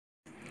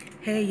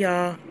Hey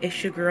y'all,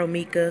 it's your girl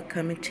Mika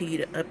coming to you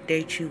to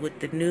update you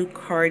with the new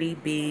Cardi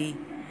B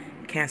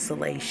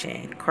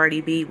cancellation.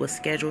 Cardi B was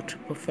scheduled to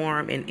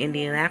perform in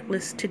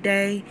Indianapolis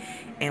today,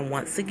 and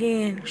once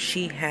again,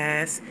 she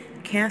has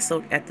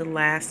canceled at the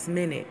last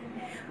minute.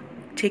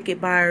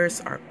 Ticket buyers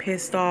are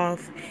pissed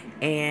off,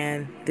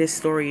 and this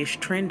story is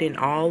trending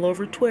all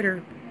over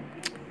Twitter.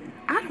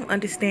 I don't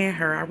understand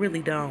her. I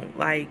really don't.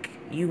 Like,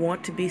 you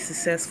want to be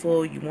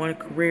successful, you want a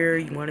career,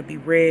 you want to be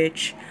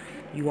rich,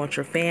 you want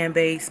your fan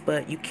base,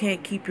 but you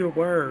can't keep your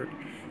word.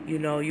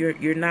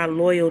 You're not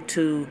loyal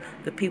to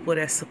the people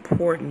that's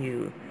supporting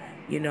you.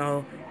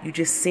 You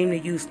just seem to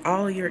use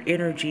all your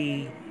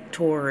energy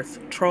towards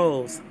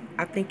trolls.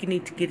 I think you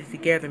need to get it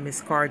together,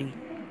 Miss Cardi.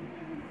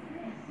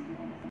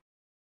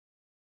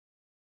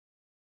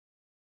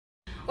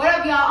 What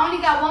up, y'all? I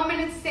only got 1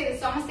 minute to say this,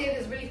 so I'm going to say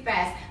this really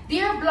fast.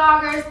 Dear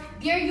bloggers,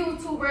 dear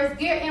YouTubers,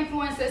 dear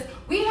influencers,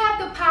 we have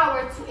the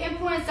power to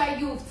influence our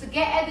youth to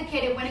get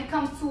educated when it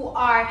comes to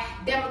our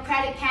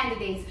Democratic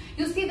candidates.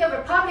 You see, the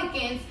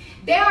Republicans,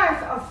 they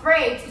are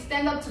afraid to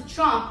stand up to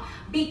Trump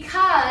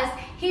because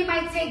he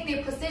might take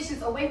their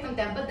positions away from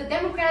them. But the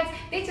Democrats,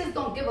 they just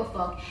don't give a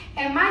fuck.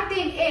 And my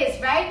thing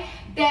is, right,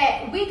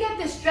 that we get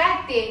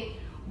distracted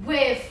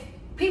with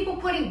people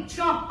putting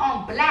Trump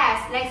on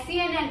blast, like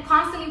CNN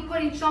constantly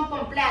putting Trump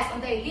on blast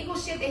on the illegal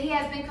shit that he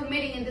has been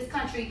committing in this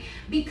country,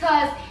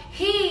 because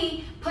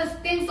he puts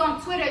things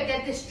on Twitter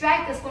that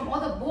distract us from all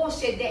the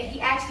bullshit that he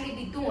actually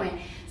be doing.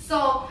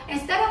 So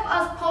instead of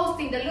us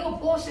posting the little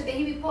bullshit that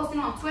he be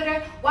posting on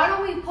Twitter, why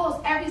don't we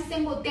post every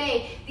single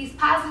day these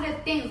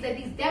positive things that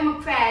these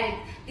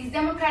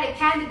Democratic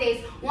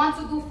candidates want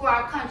to do for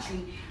our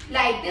country?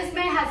 Like, this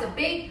man has a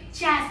big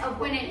chance of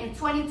winning in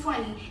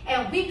 2020,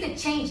 and we could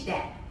change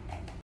that.